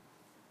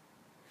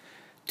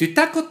Du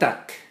tac au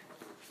tac.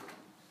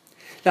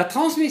 La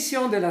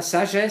transmission de la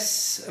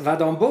sagesse va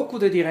dans beaucoup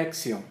de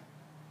directions.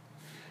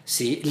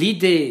 Si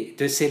l'idée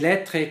de ces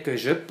lettres est que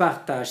je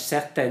partage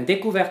certaines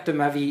découvertes de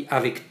ma vie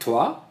avec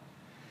toi,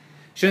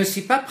 je ne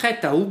suis pas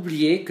prête à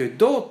oublier que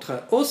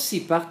d'autres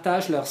aussi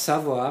partagent leur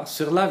savoir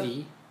sur la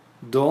vie,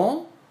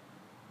 dont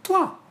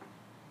toi,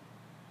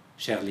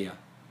 chère Lia.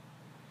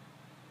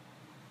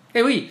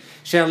 Eh oui,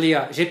 chère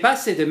Lia, j'ai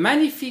passé de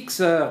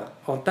magnifiques heures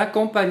en ta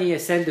compagnie et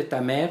celle de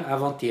ta mère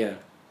avant-hier.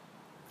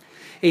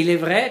 Et il est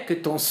vrai que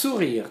ton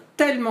sourire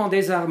tellement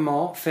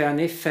désarmant fait un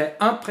effet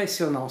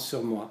impressionnant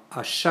sur moi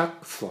à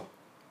chaque fois.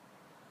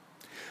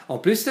 En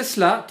plus de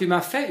cela, tu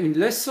m'as fait une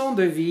leçon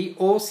de vie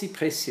aussi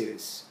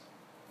précieuse.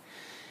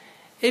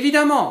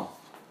 Évidemment,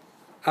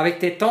 avec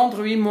tes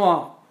tendres 8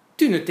 mois,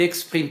 tu ne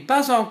t'exprimes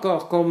pas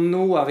encore comme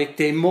nous avec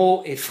tes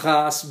mots et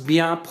phrases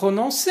bien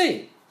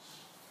prononcés.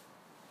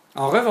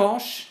 En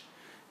revanche,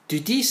 tu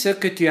dis ce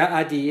que tu as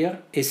à dire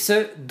et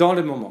ce dans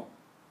le moment.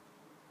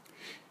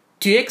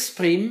 Tu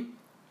exprimes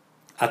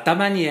à ta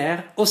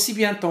manière aussi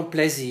bien ton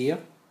plaisir,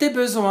 tes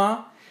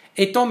besoins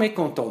et ton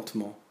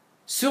mécontentement,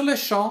 sur le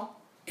champ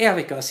et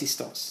avec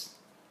insistance.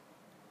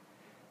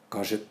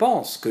 Quand je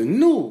pense que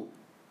nous,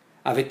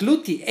 avec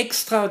l'outil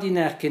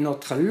extraordinaire qu'est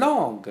notre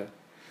langue,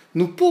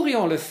 nous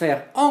pourrions le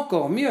faire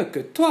encore mieux que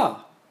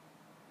toi.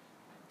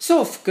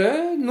 Sauf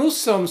que nous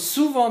sommes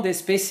souvent des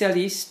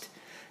spécialistes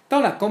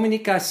dans la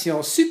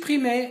communication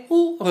supprimée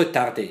ou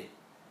retardée.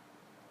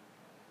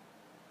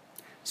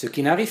 Ce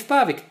qui n'arrive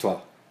pas avec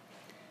toi,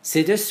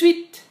 c'est de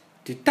suite,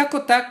 du tac au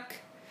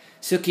tac,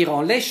 ce qui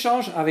rend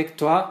l'échange avec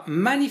toi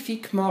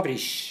magnifiquement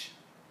riche.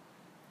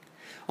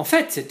 En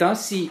fait, c'est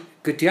ainsi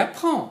que tu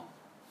apprends.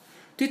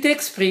 Tu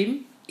t'exprimes,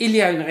 il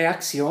y a une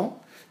réaction,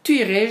 tu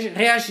y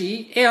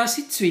réagis et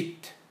ainsi de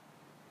suite.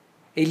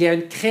 Il y a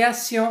une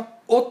création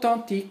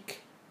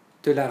authentique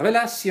de la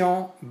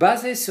relation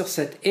basée sur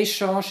cet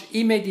échange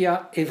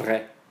immédiat et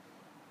vrai.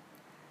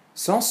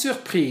 Sans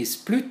surprise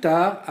plus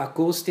tard à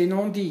cause des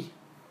non-dits.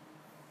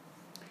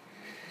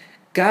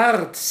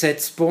 Garde cette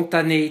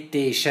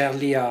spontanéité, chère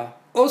Lia,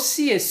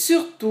 aussi et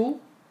surtout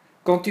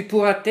quand tu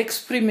pourras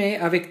t'exprimer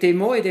avec des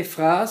mots et des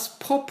phrases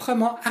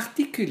proprement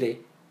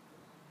articulées.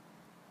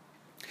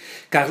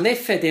 Car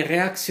l'effet des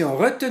réactions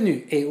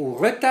retenues et ou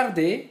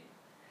retardées,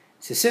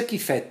 c'est ce qui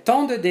fait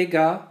tant de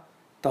dégâts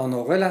dans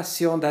nos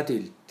relations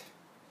d'adultes.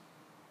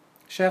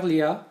 Chère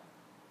Lia,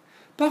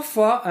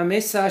 parfois un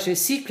message est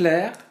si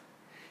clair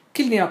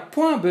qu'il n'y a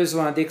point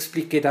besoin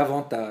d'expliquer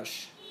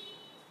davantage.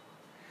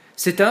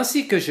 C'est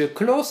ainsi que je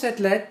clôt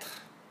cette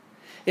lettre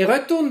et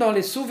retourne dans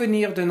les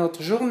souvenirs de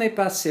notre journée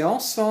passée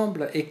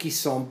ensemble et qui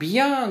sont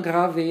bien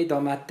gravés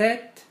dans ma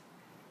tête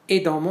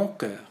et dans mon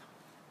cœur.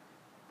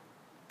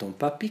 Ton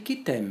papy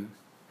qui t'aime.